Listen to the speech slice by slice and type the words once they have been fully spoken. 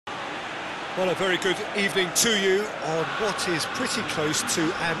Well, a very good evening to you on what is pretty close to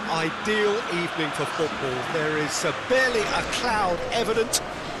an ideal evening for football. There is barely a cloud evident.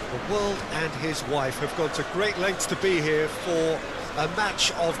 The world and his wife have gone to great lengths to be here for a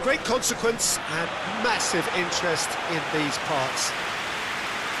match of great consequence and massive interest in these parts.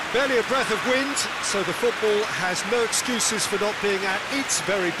 Barely a breath of wind, so the football has no excuses for not being at its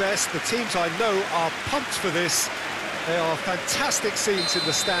very best. The teams I know are pumped for this. They are fantastic scenes in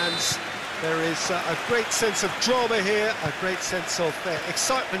the stands. There is a great sense of drama here, a great sense of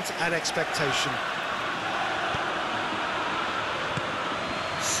excitement and expectation.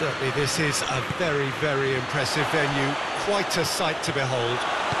 Certainly this is a very, very impressive venue, quite a sight to behold.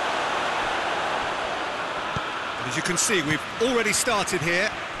 And as you can see, we've already started here.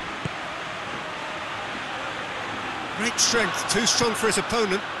 Great strength, too strong for his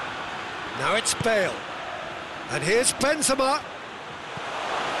opponent. Now it's Bale. And here's Benzema.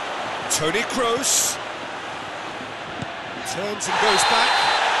 Toni Kroos. Turns and goes back.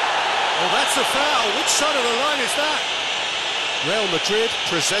 Oh, that's a foul. Which side of the line is that? Real Madrid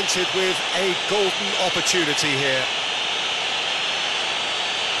presented with a golden opportunity here.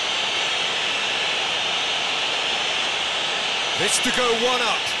 This to go one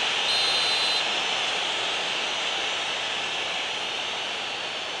up.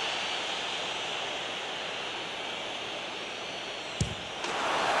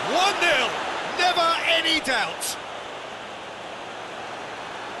 Never any doubt.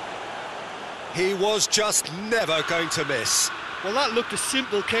 He was just never going to miss. Well, that looked a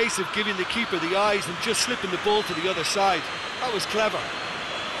simple case of giving the keeper the eyes and just slipping the ball to the other side. That was clever.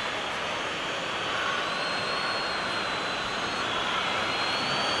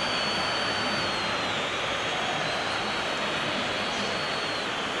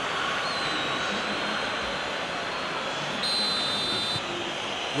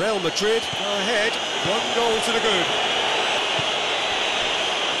 Real Madrid go ahead, 1 goal to the good.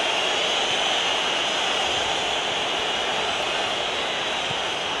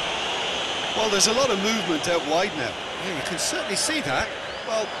 Well, there's a lot of movement out wide now. Yeah, you can certainly see that.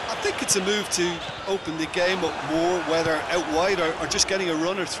 Well, I think it's a move to open the game up more, whether out wide or just getting a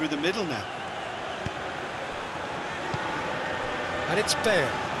runner through the middle now. And it's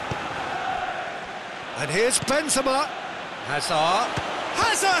Bale. And here's Benzema. Hazard.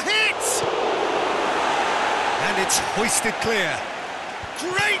 Has a hit! And it's hoisted clear.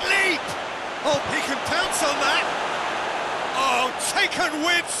 Great leap! Oh, he can pounce on that. Oh, taken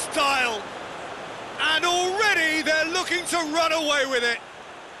with style. And already they're looking to run away with it.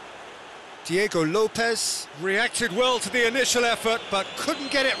 Diego Lopez reacted well to the initial effort, but couldn't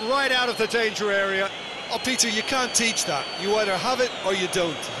get it right out of the danger area. Oh, Peter, you can't teach that. You either have it or you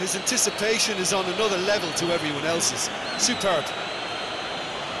don't. His anticipation is on another level to everyone else's. Superb.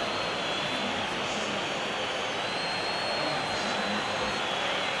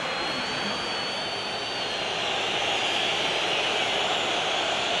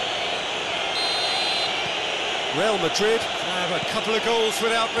 Real Madrid have a couple of goals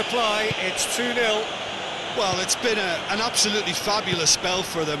without reply. It's 2-0. Well, it's been an absolutely fabulous spell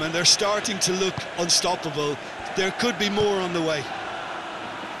for them, and they're starting to look unstoppable. There could be more on the way.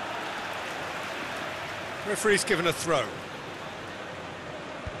 Referee's given a throw.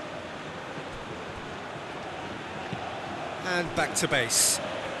 And back to base.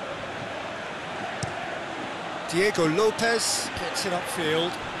 Diego Lopez gets it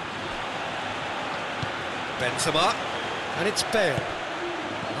upfield. Benzema, and it's Bale.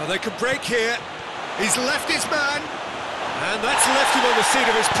 Oh, they can break here. He's left his man, and that's left him on the seat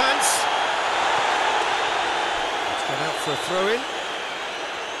of his pants. It's gone out for a throw-in.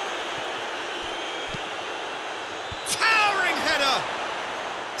 Towering header,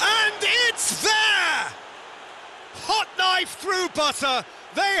 and it's there! Hot knife through butter.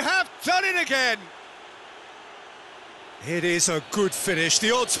 They have done it again. It is a good finish.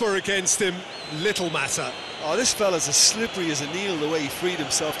 The odds were against him. Little matter. Oh, this fella's as slippery as a needle the way he freed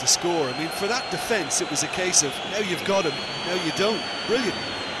himself to score. I mean, for that defence, it was a case of now you've got him, now you don't. Brilliant.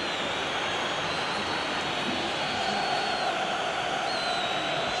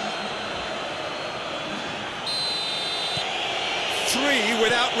 Three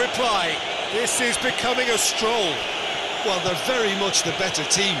without reply. This is becoming a stroll. Well, they're very much the better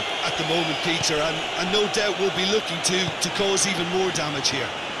team at the moment, Peter, and no doubt will be looking to cause even more damage here.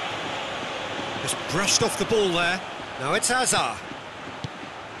 Just brushed off the ball there. Now it's Hazard.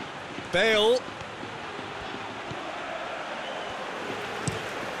 Bale.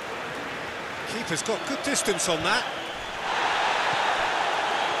 Keeper's got good distance on that.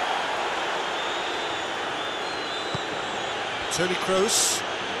 Toni Kroos.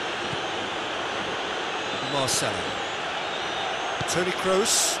 Marcelo. Toni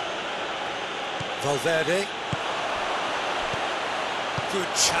Kroos. Valverde. Good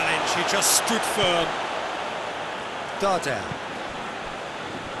challenge, he just stood firm. Darder.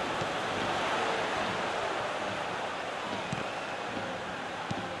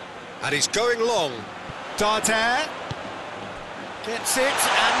 And he's going long. Darder. Gets it,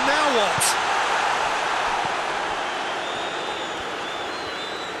 and now what?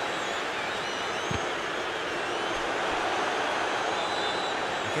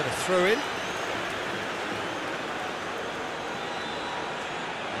 Get a throw in.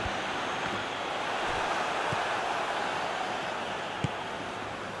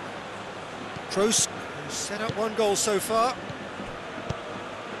 Kroos set up one goal so far.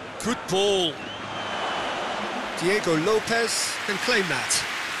 Good ball. Diego Lopez can claim that.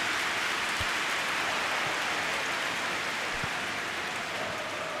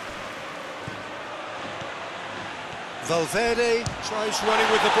 Valverde tries running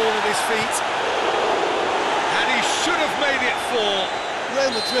with the ball at his feet. And he should have made it four.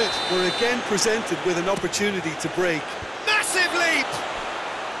 Real Madrid were again presented with an opportunity to break. Massive leap!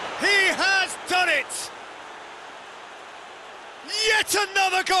 He has done it! Yet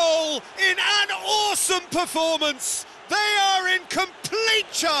another goal in an awesome performance! They are in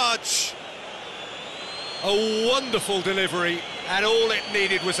complete charge! A wonderful delivery, and all it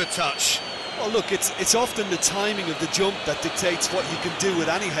needed was a touch. Well, look, it's often the timing of the jump that dictates what you can do with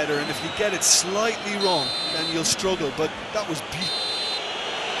any header, and if you get it slightly wrong, then you'll struggle, but that was beautiful.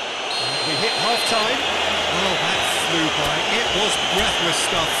 We hit half-time. Oh, that flew by. It was breathless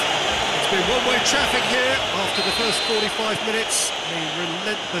stuff. It's been one-way traffic here after the first 45 minutes. A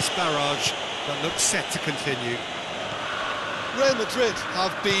relentless barrage that looks set to continue. Real Madrid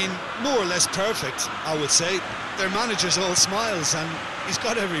have been more or less perfect, I would say. Their manager's all smiles, and he's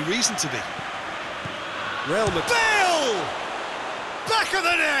got every reason to be. Real Madrid. Bale! Back of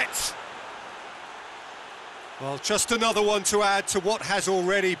the net! Well, just another one to add to what has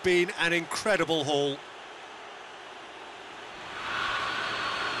already been an incredible haul.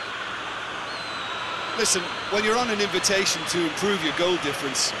 Listen, when you're on an invitation to improve your goal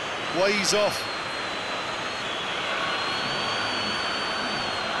difference, why ease off?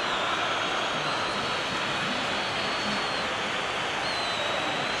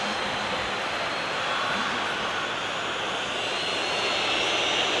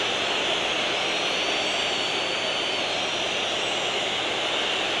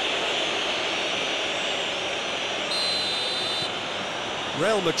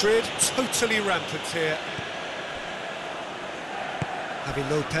 Real Madrid totally rampant here. Javi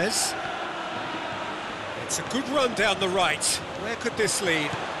Lopez. It's a good run down the right. Where could this lead?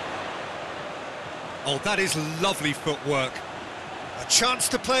 Oh, that is lovely footwork. A chance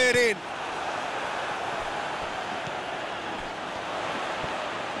to play it in.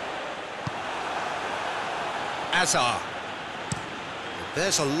 Azar.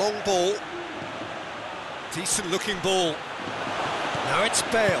 There's a long ball. Decent looking ball. Now it's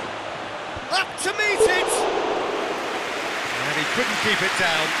Bale. Up to meet it! And he couldn't keep it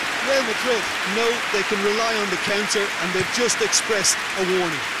down. Real Madrid know they can rely on the counter, and they've just expressed a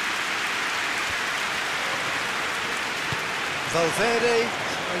warning. Valverde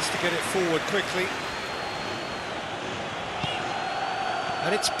tries to get it forward quickly.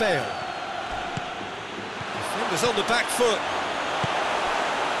 And it's Bale. Defenders on the back foot.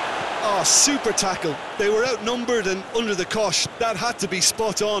 Oh, super tackle. They were outnumbered and under the cosh. That had to be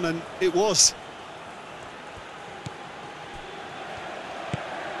spot on, and it was.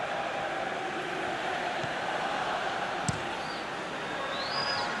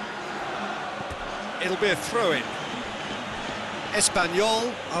 It'll be a throw-in.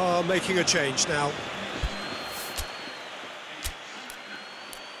 Espanyol are making a change now.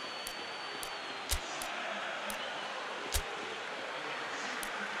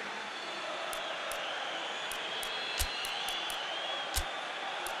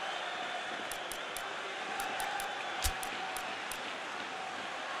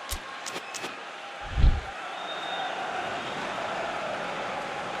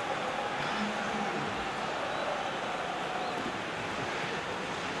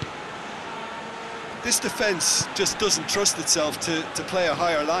 This defence just doesn't trust itself to play a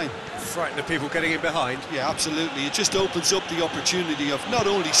higher line. Frightened of people getting in behind. Yeah, absolutely. It just opens up the opportunity of not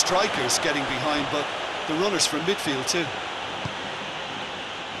only strikers getting behind, but the runners from midfield too.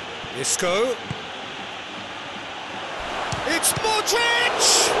 Isco. It's Modric!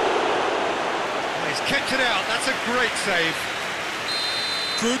 He's kept it out. That's a great save.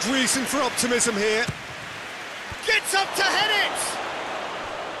 Good reason for optimism here. Gets up to head it!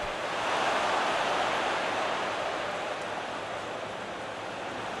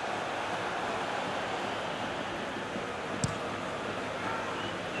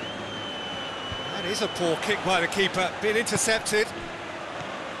 Here's a poor kick by the keeper, been intercepted.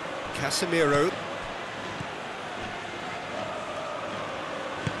 Casemiro.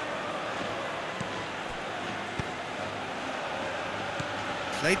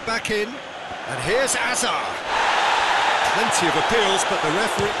 Played back in, and here's Azar. Plenty of appeals, but the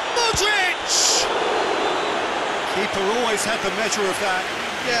referee... Modric! Keeper always had the measure of that.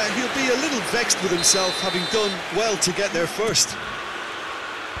 Yeah, he'll be a little vexed with himself, having done well to get there first.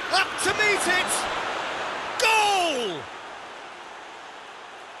 Up to meet it! Goal!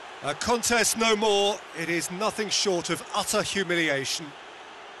 A contest no more. It is nothing short of utter humiliation.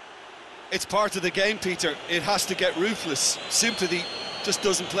 It's part of the game, Peter. It has to get ruthless. Sympathy just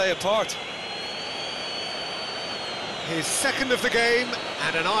doesn't play a part. His second of the game,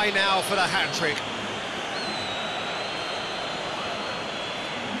 and an eye now for the hat-trick.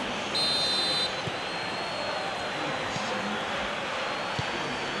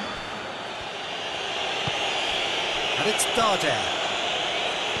 And it's Darder.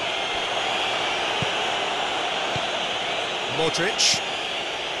 Modric.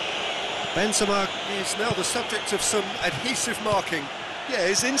 Benzema is now the subject of some adhesive marking. Yeah,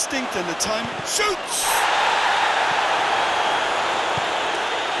 his instinct and the time... Shoots!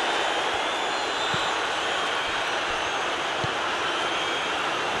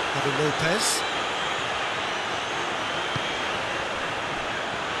 Lopez.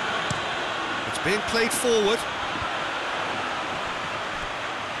 It's being played forward.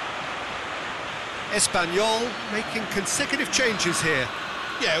 Espanyol making consecutive changes here.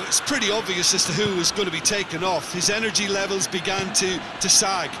 Yeah, it's pretty obvious as to who was going to be taken off. His energy levels began to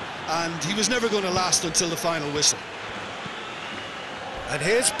sag, and he was never going to last until the final whistle. And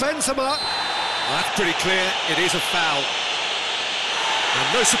here's Benzema. That's pretty clear, it is a foul.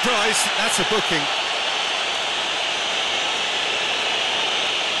 And no surprise, that's a booking.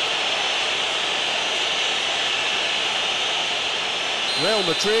 Real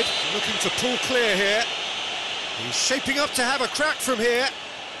Madrid looking to pull clear here. He's shaping up to have a crack from here.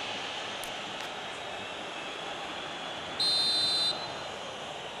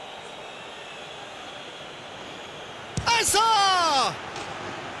 Azar!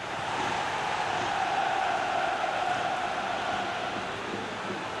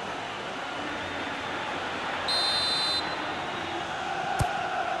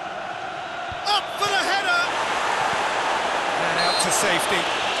 Up for the header! And out to safety.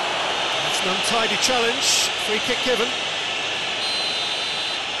 That's an untidy challenge. Free kick given.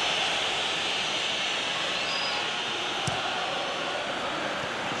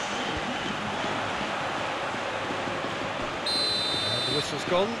 And the whistle's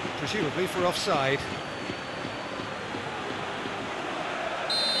gone, presumably for offside.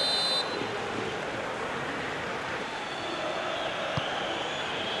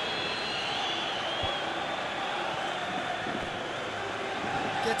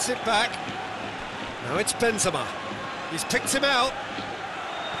 Gets it back. Now it's Benzema. He's picked him out.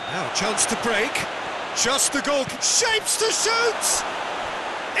 Now a chance to break. Just the goal. Shapes to shoot!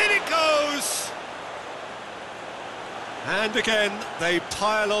 In it goes! And again, they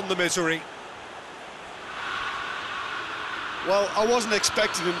pile on the misery. Well, I wasn't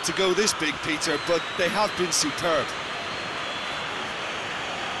expecting them to go this big, Peter, but they have been superb.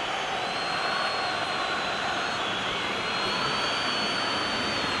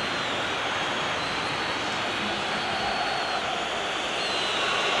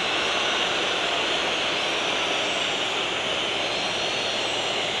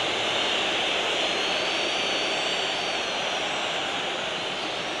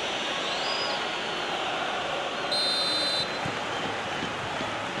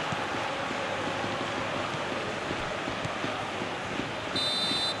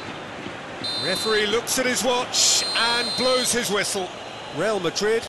 Referee looks at his watch and blows his whistle. Real Madrid